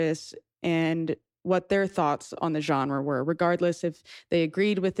the artists and what their thoughts on the genre were, regardless if they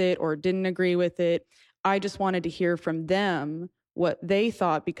agreed with it or didn't agree with it. I just wanted to hear from them what they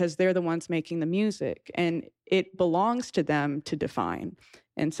thought, because they're the ones making the music and it belongs to them to define.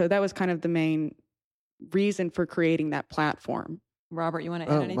 And so that was kind of the main reason for creating that platform. Robert, you want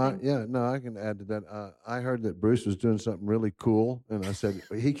to add anything? I can add to that. I heard that Bruce was doing something really cool, and I said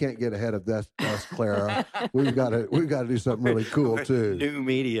he can't get ahead of us, Clara. We've got to do something really cool too. New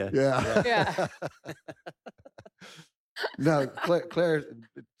media. Yeah. No, Clara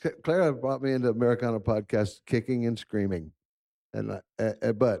brought me into Americana podcast kicking and screaming, and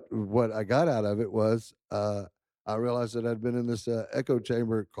but what I got out of it was I realized that I'd been in this echo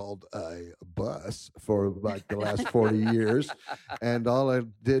chamber called a bus for like the last 40 years. And all I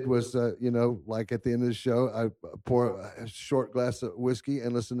did was, like at the end of the show, I pour a short glass of whiskey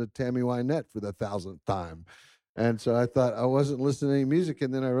and listen to Tammy Wynette for the 1,000th time. And so I thought I wasn't listening to any music.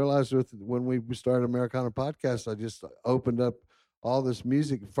 And then I realized when we started Americana Podcast, I just opened up all this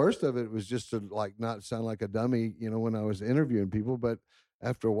music. First of it was just to like not sound like a dummy, when I was interviewing people. But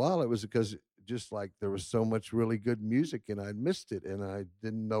after a while, it was because just like there was so much really good music and I'd missed it and I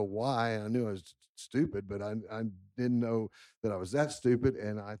didn't know why. I knew I was stupid, but I didn't know that I was that stupid.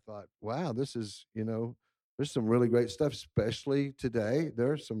 And I thought, wow, this is, there's some really great stuff, especially today.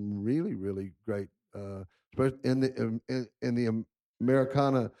 There's some really, really great, in the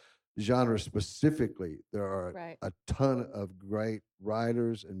Americana genre specifically, there are a ton of great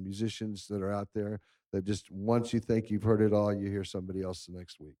writers and musicians that are out there that just once you think you've heard it all, you hear somebody else the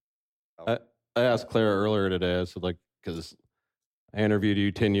next week. I asked Clara earlier today, I said, because I interviewed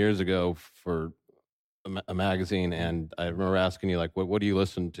you 10 years ago for a magazine, and I remember asking you, what do you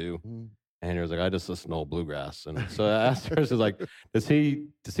listen to? Mm-hmm. And he was like, I just listen to old bluegrass. And so I asked her, I was like, does he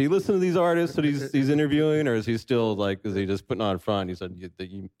listen to these artists that he's interviewing, or is he still is he just putting on front? He said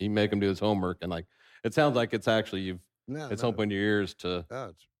you make him do his homework, and it sounds like it's actually it's opening your ears to.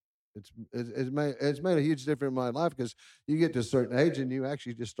 It's made a huge difference in my life because you get to a certain age and you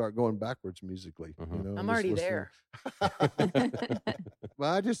actually just start going backwards musically. You know, I'm and just already listening. there.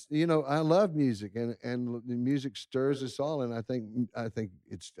 Well, I just I love music and the music stirs us all, and I think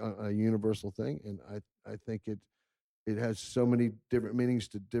it's a universal thing, and I think it has so many different meanings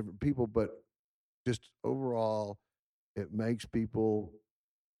to different people, but just overall, it makes people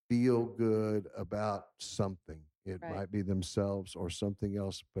feel good about something. It Right. might be themselves or something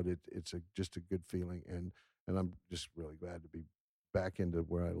else, but it's just a good feeling, and I'm just really glad to be back into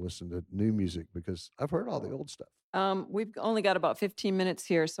where I listen to new music because I've heard all the old stuff. We've only got about 15 minutes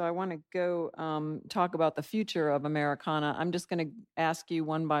here, so I want to go talk about the future of Americana. I'm just going to ask you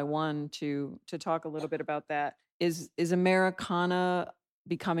one by one to talk a little bit about that. Is Americana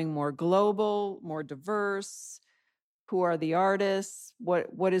becoming more global, more diverse? Who are the artists?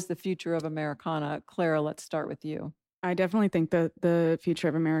 What is the future of Americana? Clara, let's start with you. I definitely think that the future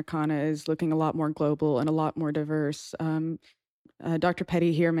of Americana is looking a lot more global and a lot more diverse. Dr.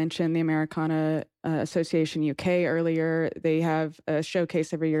 Petty here mentioned the Americana Association UK earlier. They have a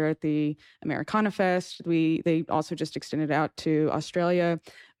showcase every year at the Americana Fest. They also just extended out to Australia.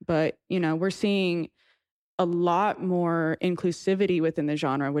 But, we're seeing a lot more inclusivity within the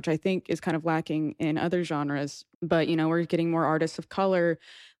genre, which I think is kind of lacking in other genres. But, we're getting more artists of color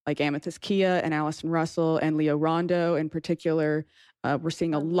like Amethyst Kia and Allison Russell and Leo Rondo in particular. We're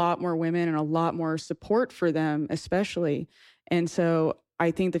seeing a lot more women and a lot more support for them, especially. And so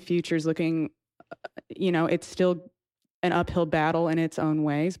I think the future is looking, it's still an uphill battle in its own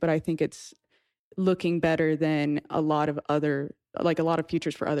ways, but I think it's looking better than a lot of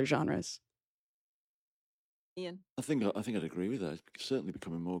futures for other genres. Ian? I think I'd agree with that. It's certainly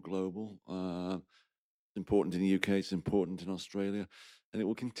becoming more global. It's important in the UK, it's important in Australia, and it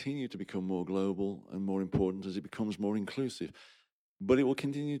will continue to become more global and more important as it becomes more inclusive. But it will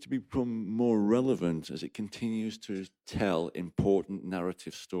continue to become more relevant as it continues to tell important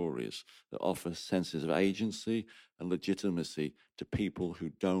narrative stories that offer senses of agency and legitimacy to people who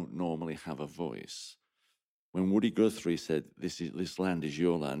don't normally have a voice. When Woody Guthrie said, this land is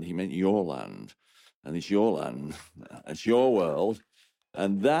your land, he meant your land. And it's your land, it's your world.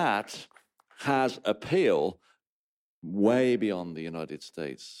 And that has appeal way beyond the United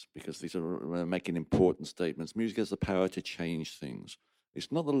States because these are making important statements. Music has the power to change things.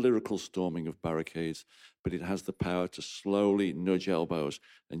 It's not the lyrical storming of barricades, but it has the power to slowly nudge elbows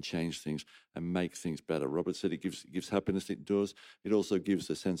and change things and make things better. Robert said it gives happiness, it does. It also gives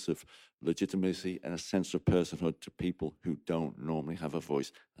a sense of legitimacy and a sense of personhood to people who don't normally have a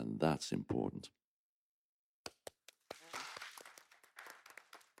voice, and that's important.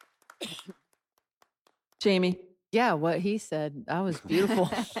 Jamie? Yeah, what he said, that was beautiful.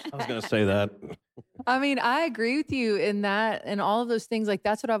 I was going to say that. I mean, I agree with you in that and all of those things. Like,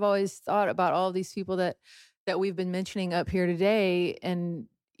 that's what I've always thought about all of these people that we've been mentioning up here today. And,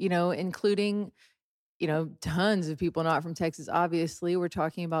 including, tons of people not from Texas. Obviously, we're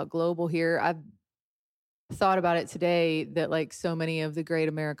talking about global here. I've thought about it today that like so many of the great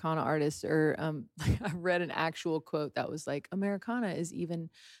Americana artists are, I read an actual quote that was like, Americana is even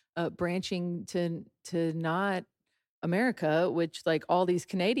branching to not America, which like all these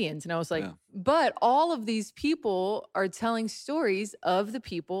Canadians. And I was like, yeah. But all of these people are telling stories of the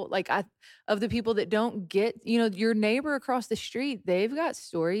people, of the people that don't get, your neighbor across the street, they've got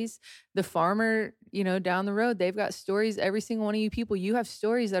stories. The farmer, down the road, they've got stories. Every single one of you people, you have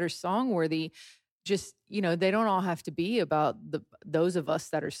stories that are song worthy. Just, they don't all have to be about those of us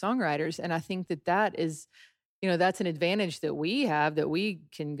that are songwriters. And I think that is, that's an advantage that we have, that we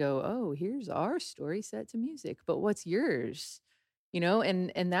can go, oh, here's our story set to music, but what's yours?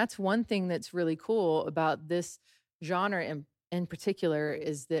 And that's one thing that's really cool about this genre in particular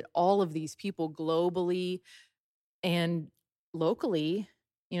is that all of these people globally and locally,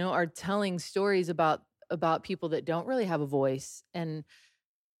 are telling stories about people that don't really have a voice. And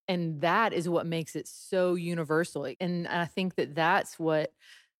that is what makes it so universal. And I think that that's what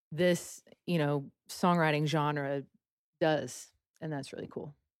this, songwriting genre does. And that's really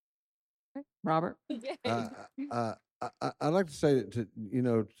cool. Robert? I'd like to say to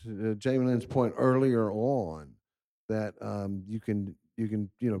Jamie Lynn's point earlier on that you can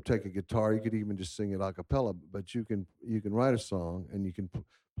take a guitar. You could even just sing it a cappella, but you can write a song and you can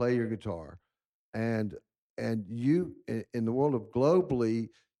play your guitar, and you in the world of globally,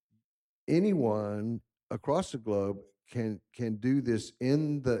 anyone across the globe can do this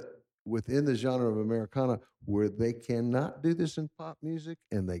in the within the genre of Americana, where they cannot do this in pop music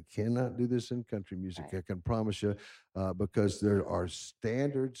and they cannot do this in country music. Right. I can promise you, because there are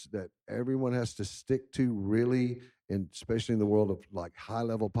standards that everyone has to stick to, really, and especially in the world of like high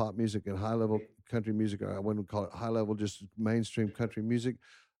level pop music and high level country music. I wouldn't call it high level, just mainstream country music.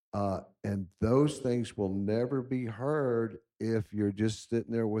 And those things will never be heard if you're just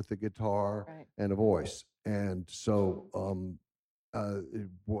sitting there with a guitar Right. and a voice. And so,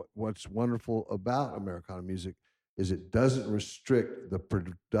 what's wonderful about Americana music is it doesn't restrict the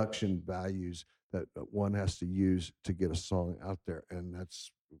production values that one has to use to get a song out there. And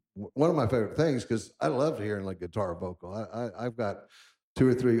that's one of my favorite things, because I love hearing like guitar vocal. I've got 2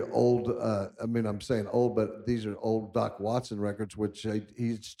 or 3 old, I'm saying old, but these are old Doc Watson records, which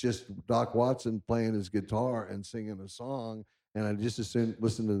he's just Doc Watson playing his guitar and singing a song. And I just as soon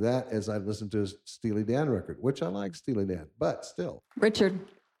listen to that as I listen to a Steely Dan record, which I like Steely Dan, but still. Richard.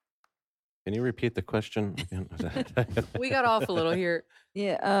 Can you repeat the question again? We got off a little here.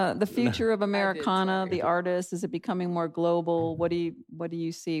 Yeah, the future of Americana, sorry. the artist, is it becoming more global? What do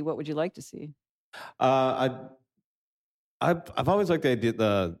you see? What would you like to see? I've always liked the idea,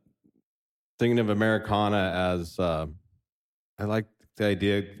 the thinking of Americana as I like the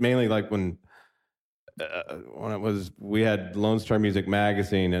idea mainly like when it was, we had Lone Star Music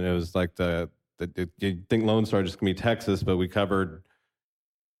Magazine, and it was like you'd think Lone Star just gonna be Texas, but we covered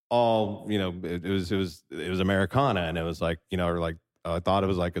all, it was Americana, and it was like, I thought it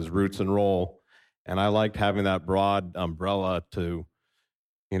was like his roots and roll, and I liked having that broad umbrella to,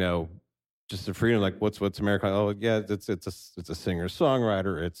 just the freedom, like what's Americana? Oh yeah, it's a singer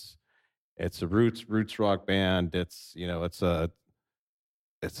songwriter, it's a roots rock band, I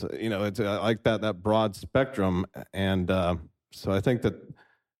like that broad spectrum. And so I think that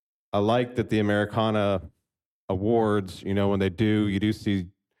I like that the Americana Awards, when they you do see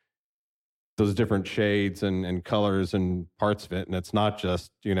those different shades and colors and parts of it. And it's not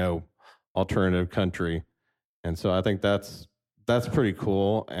just, alternative country. And so I think that's pretty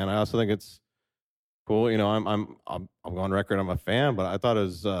cool. And I also think it's cool. I'm on record, I'm a fan, but I thought it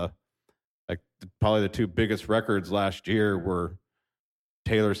was probably the 2 biggest records last year were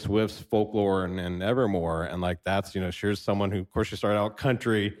Taylor Swift's Folklore and Evermore. And like, that's, she's someone who, of course, she started out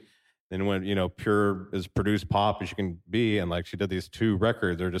country, then went, pure as produced pop as you can be. And like, she did these 2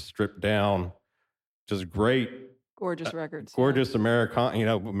 records. They're just stripped down, just great. Gorgeous records. Gorgeous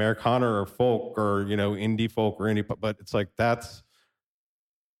Americana or folk or, indie folk or indie, but it's like, that's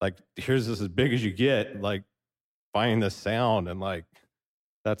like, here's this as big as you get, like finding the sound. And like,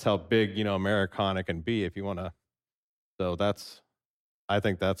 that's how big, Americana can be if you want to. So I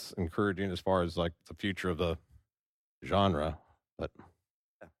think that's encouraging as far as like the future of the genre. But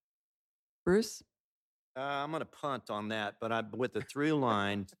Bruce? I'm going to punt on that, but with the through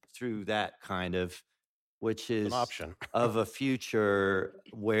line through that kind of, which is an option of a future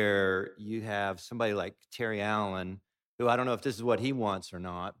where you have somebody like Terry Allen, who I don't know if this is what he wants or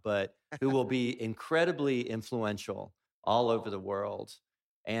not, but who will be incredibly influential all over the world.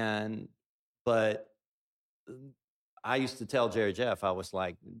 But I used to tell Jerry Jeff, I was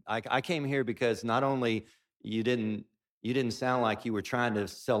like, I came here because not only you didn't sound like you were trying to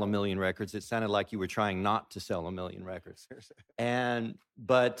sell 1 million records, it sounded like you were trying not to sell 1 million records.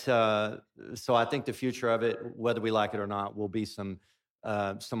 So I think the future of it, whether we like it or not, will be some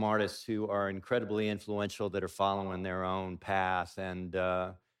artists who are incredibly influential that are following their own path, and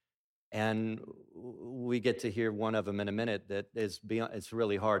we get to hear one of them in a minute that is beyond. It's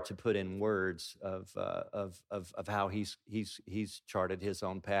really hard to put in words of how he's charted his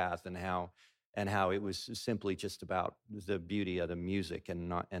own path, and how it was simply just about the beauty of the music and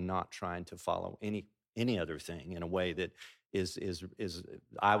not trying to follow any other thing in a way that is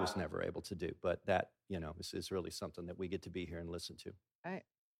I was never able to do. But that is really something that we get to be here and listen to. Right.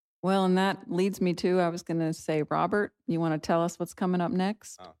 Well, and that leads me to, I was going to say, Robert, you want to tell us what's coming up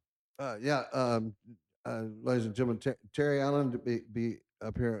next? Ladies and gentlemen, Terry Allen to be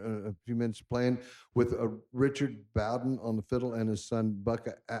up here in a few minutes playing with Richard Bowden on the fiddle and his son Buck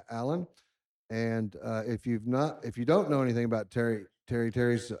Allen. And if you don't know anything about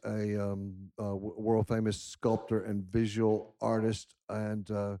Terry's a world famous sculptor and visual artist, and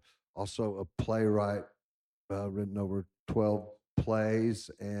also a playwright, written over 12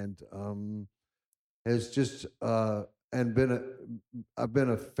 plays, and has just and I've been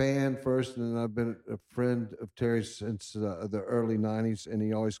a fan first, and then I've been a friend of Terry's since the early '90s, and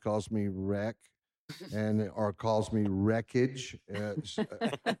he always calls me Wreck, or calls me Wreckage,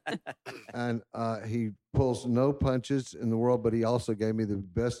 and he pulls no punches in the world. But he also gave me the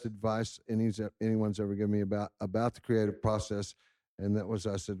best advice anyone's ever given me about the creative process, And that was,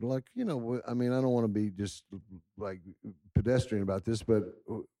 I said, like, I don't want to be just like pedestrian about this, but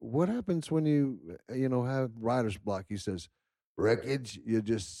what happens when you, have writer's block? He says, Rickage, you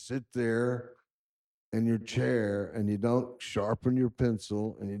just sit there in your chair and you don't sharpen your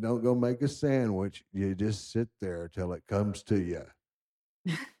pencil and you don't go make a sandwich. You just sit there till it comes to you.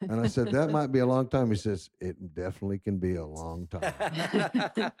 And I said, that might be a long time. He says, it definitely can be a long time.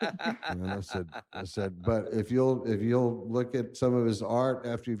 And I said, but if you'll look at some of his art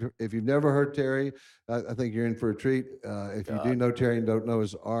if you've never heard Terry, I think you're in for a treat. If you do know Terry and don't know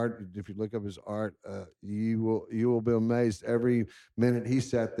his art, if you look up his art, you will be amazed. Every minute he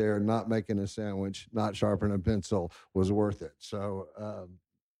sat there not making a sandwich, not sharpening a pencil was worth it. So,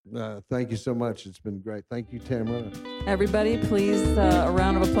 thank you so much. It's been great. Thank you, Tamara. Everybody, please, a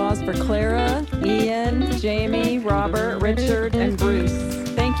round of applause for Clara, Ian, Jamie, Robert, Richard, and Bruce.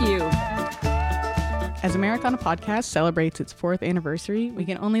 Thank you. As Americana Podcast celebrates its 4th anniversary, we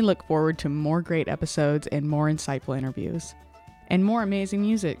can only look forward to more great episodes and more insightful interviews. And more amazing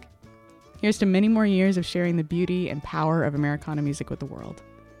music. Here's to many more years of sharing the beauty and power of Americana music with the world.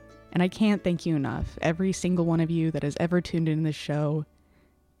 And I can't thank you enough, every single one of you that has ever tuned in this show.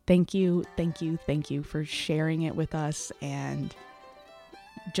 Thank you for sharing it with us and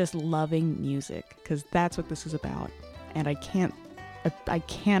just loving music, because that's what this is about. And I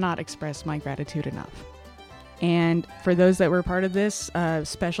cannot express my gratitude enough. And for those that were part of this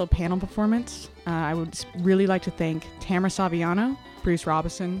special panel performance, I would really like to thank Tamara Saviano, Bruce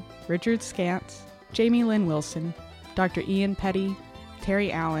Robison, Richard Scantz, Jamie Lynn Wilson, Dr. Ian Petty,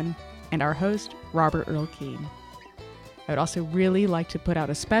 Terry Allen, and our host, Robert Earl Keene. I would also really like to put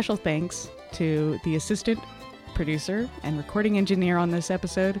out a special thanks to the assistant producer and recording engineer on this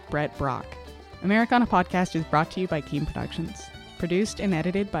episode, Brett Brock. Americana Podcast is brought to you by Keene Productions, produced and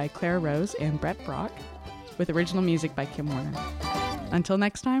edited by Clara Rose and Brett Brock, with original music by Kim Warner. Until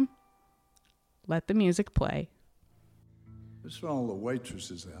next time, let the music play. It's for all the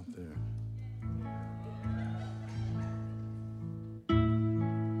waitresses out there.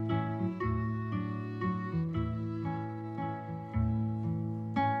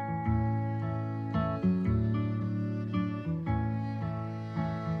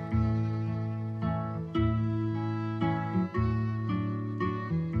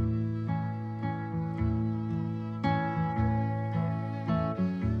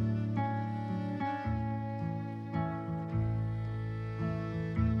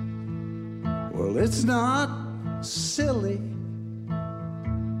 Well, it's not silly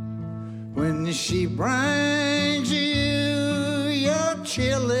when she brings you your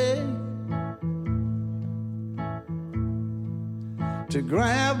chili to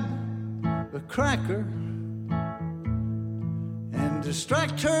grab a cracker and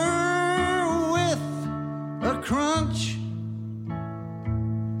distract her with a crunch,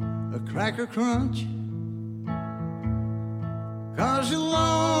 a cracker crunch, 'cause you'll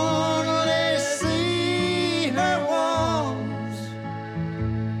only see her once,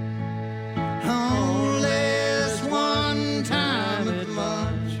 only this one time at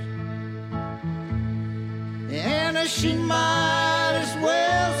lunch, and she might as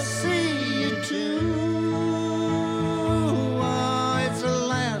well see you too. Oh, it's the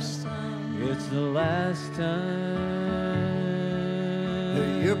last time, It's the last time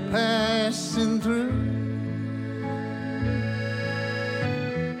that you're passing through.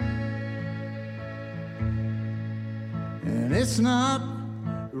 And it's not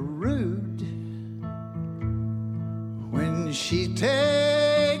rude when she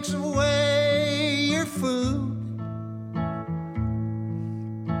takes away your food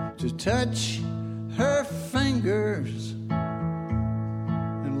to touch her fingers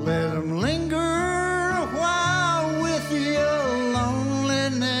and let them linger a while with your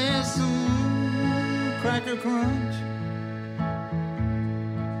loneliness and cracker crunch.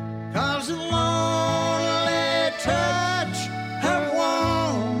 'Cause the lonely touch her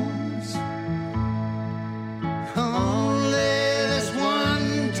once, only this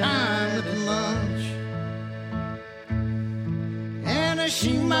one time at lunch, and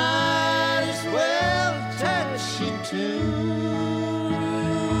she might as well touch you too.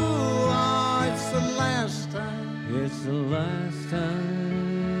 Oh, it's the last time, It's the last time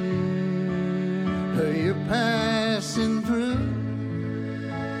you're past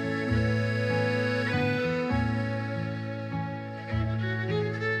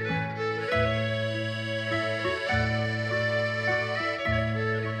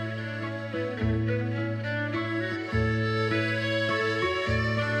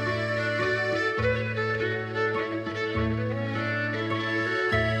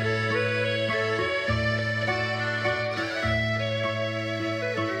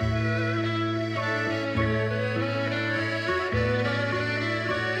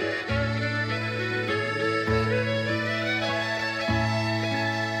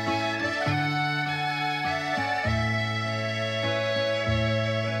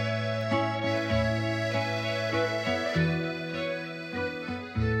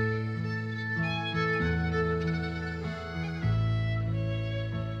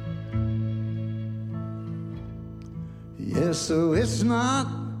Yeah, so it's not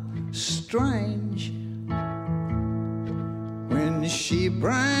strange when she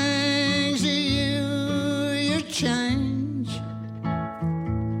brings you your change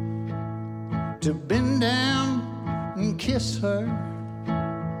to bend down and kiss her,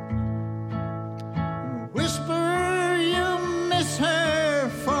 and whisper you miss her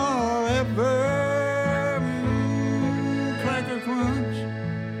forever. Cracker Crunch,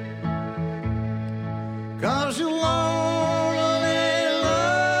 'cause you'll only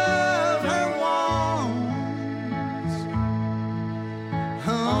love her once,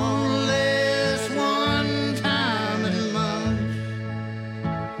 unless one time at lunch,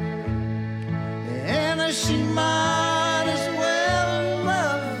 and she might as well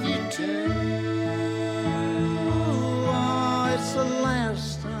love you too. Oh, it's the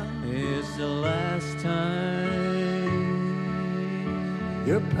last time. It's the last time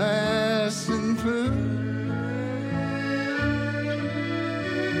you're passing through.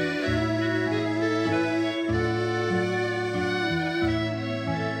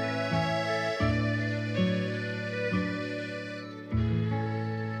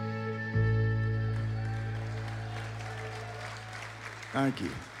 Thank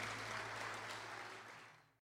you.